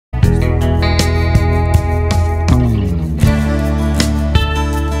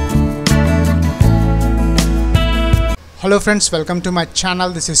Hello friends, welcome to my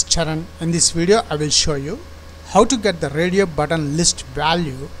channel. This is Charan. In this video I will show you how to get the radio button list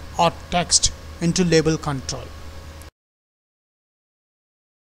value or text into label control.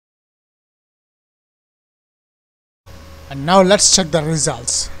 And now let's check the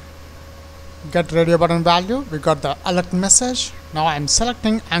results. Get radio button value, we got the alert message. Now I am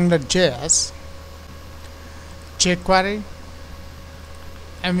selecting Angular.js, jquery,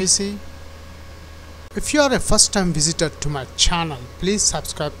 MVC. If you are a first time visitor to my channel, please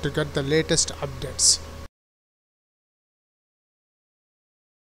subscribe to get the latest updates.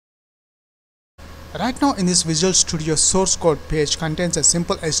 Right now in this Visual Studio source code page contains a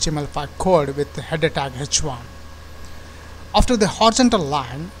simple HTML5 code with the header tag h1. After the horizontal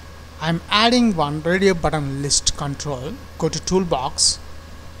line, I am adding one radio button list control. Go to Toolbox,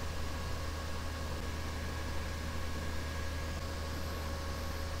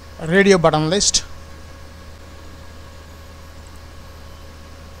 radio button list,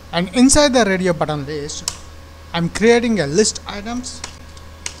 and inside the radio button list I am creating a list items.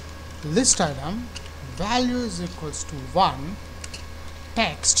 List item value is equals to 1,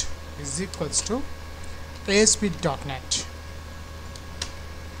 text is equals to ASP.NET.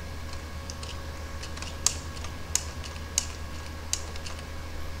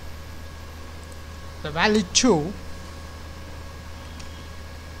 The value 2,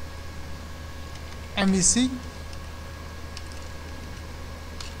 MVC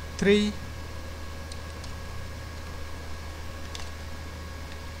 3,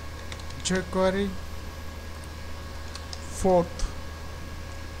 jQuery 4th,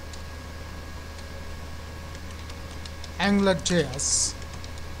 Angular.js,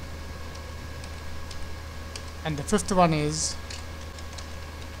 and the 5th one is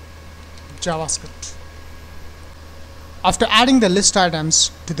JavaScript. After adding the list items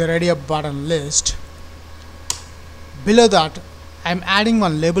to the radio button list, below that I am adding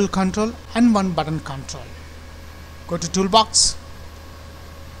one label control and one button control. Go to Toolbox,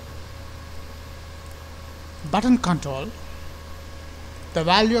 button control, the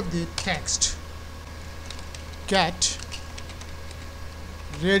value of the text, get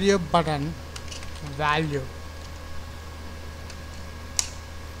radio button value.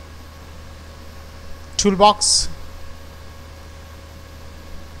 Toolbox,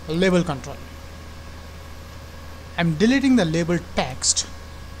 label control. I am deleting the label text.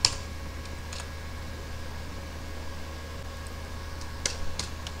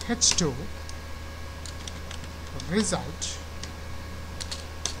 H2 result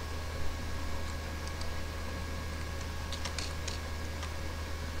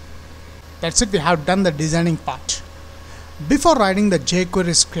that's it. We have done the designing part. Before writing the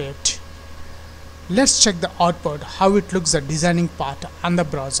jQuery script, let's check the output, how it looks the designing part on the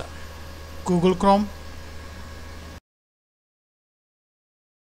browser. Google Chrome,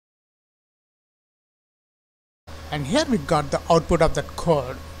 and here we got the output of that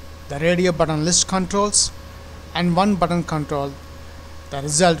code, the radio button list controls and one button control. The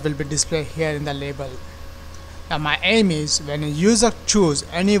result will be displayed here in the label. Now my aim is when a user choose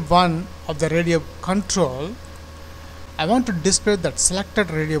any one of the radio control, I want to display that selected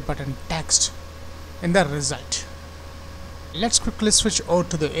radio button text in the result. Let's quickly switch over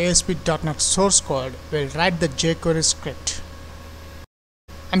to the ASP.NET source code. We'll write the jQuery script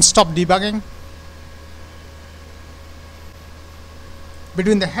and stop debugging.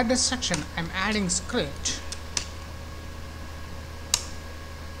 Between the header section, I'm adding script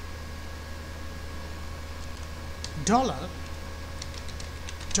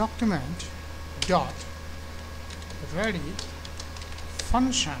 $document dot ready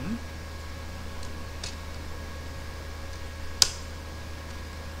function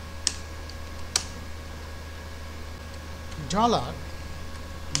dollar,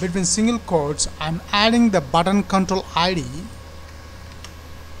 between single quotes I'm adding the button control ID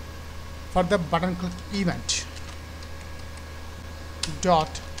for the button click event,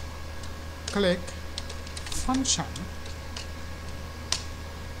 dot click function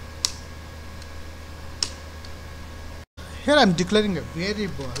here I'm declaring a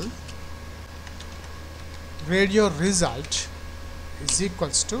variable radio result is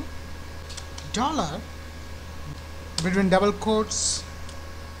equals to dollar, between double quotes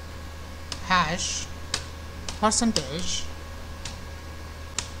hash percentage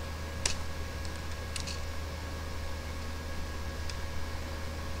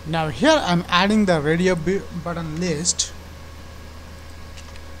Now here I'm adding the radio button list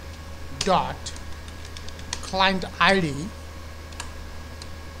dot client ID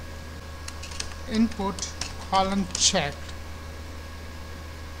input colon checked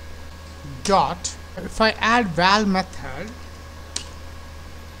dot If I add val method,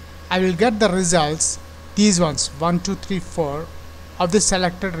 I will get the results, these ones 1 2 3 4 of the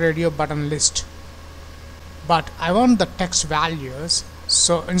selected radio button list, but I want the text values,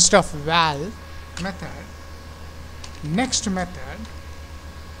 so instead of val method, next method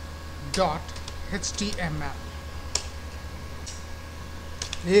dot html.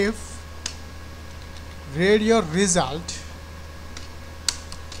 If radio result,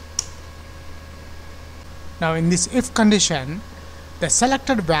 now in this if condition, the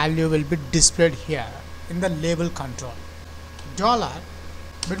selected value will be displayed here in the label control. Dollar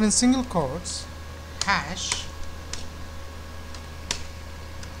between single quotes hash.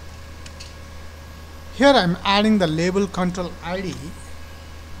 Here I am adding the label control ID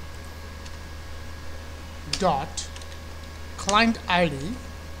dot client ID.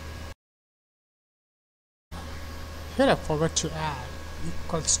 Here I forgot to add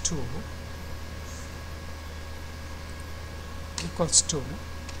equals to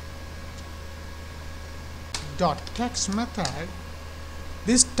dot text method.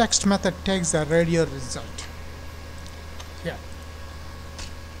 This text method takes the radio result here.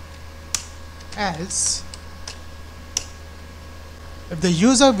 Else, if the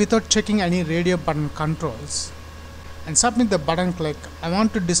user without checking any radio button controls and submit the button click, I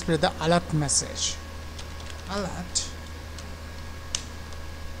want to display the alert message. Alert.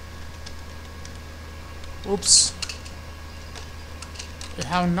 Oops, you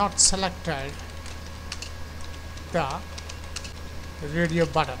have not selected the radio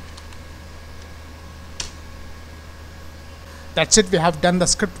button. That's it, we have done the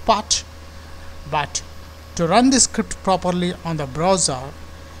script part. But to run this script properly on the browser,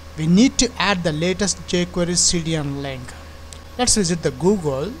 we need to add the latest jQuery CDN link. Let's visit the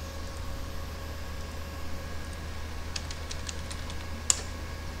Google.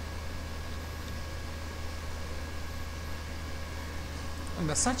 And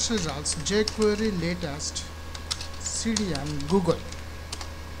the search results, jQuery latest CDN Google.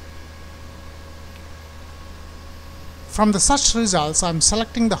 From the search results, I am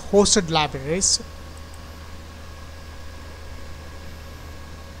selecting the hosted libraries.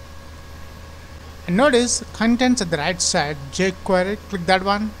 And notice contents at the right side, jQuery, click that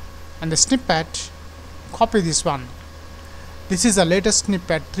one, and the snippet, copy this one. This is the latest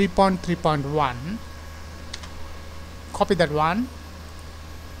snippet 3.3.1. Copy that one,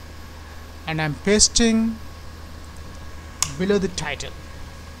 and I am pasting below the title.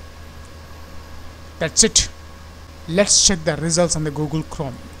 That's it. Let's check the results on the Google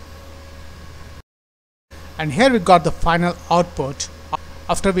Chrome. And here we got the final output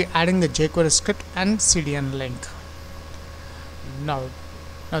after we adding the jQuery script and CDN link. Now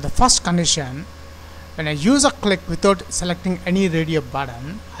the first condition, when a user click without selecting any radio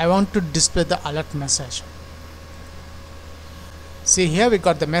button, I want to display the alert message. See, here we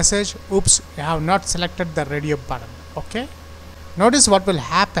got the message, oops, you have not selected the radio button. Okay, notice what will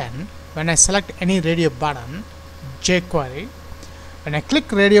happen when I select any radio button, jQuery. When I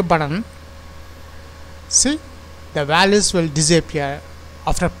click radio button, see, the values will disappear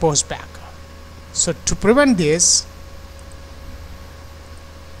after post back. So to prevent this,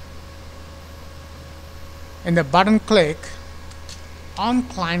 in the button click, on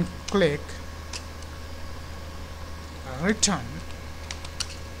client click, return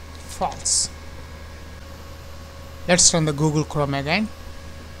false. Let's run the Google Chrome again.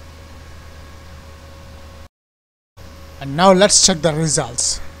 And now let's check the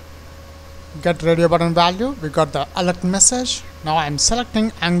results. Get radio button value, we got the alert message. Now I am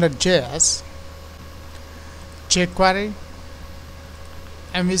selecting AngularJS, jQuery,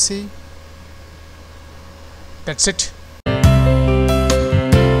 MVC. That's it.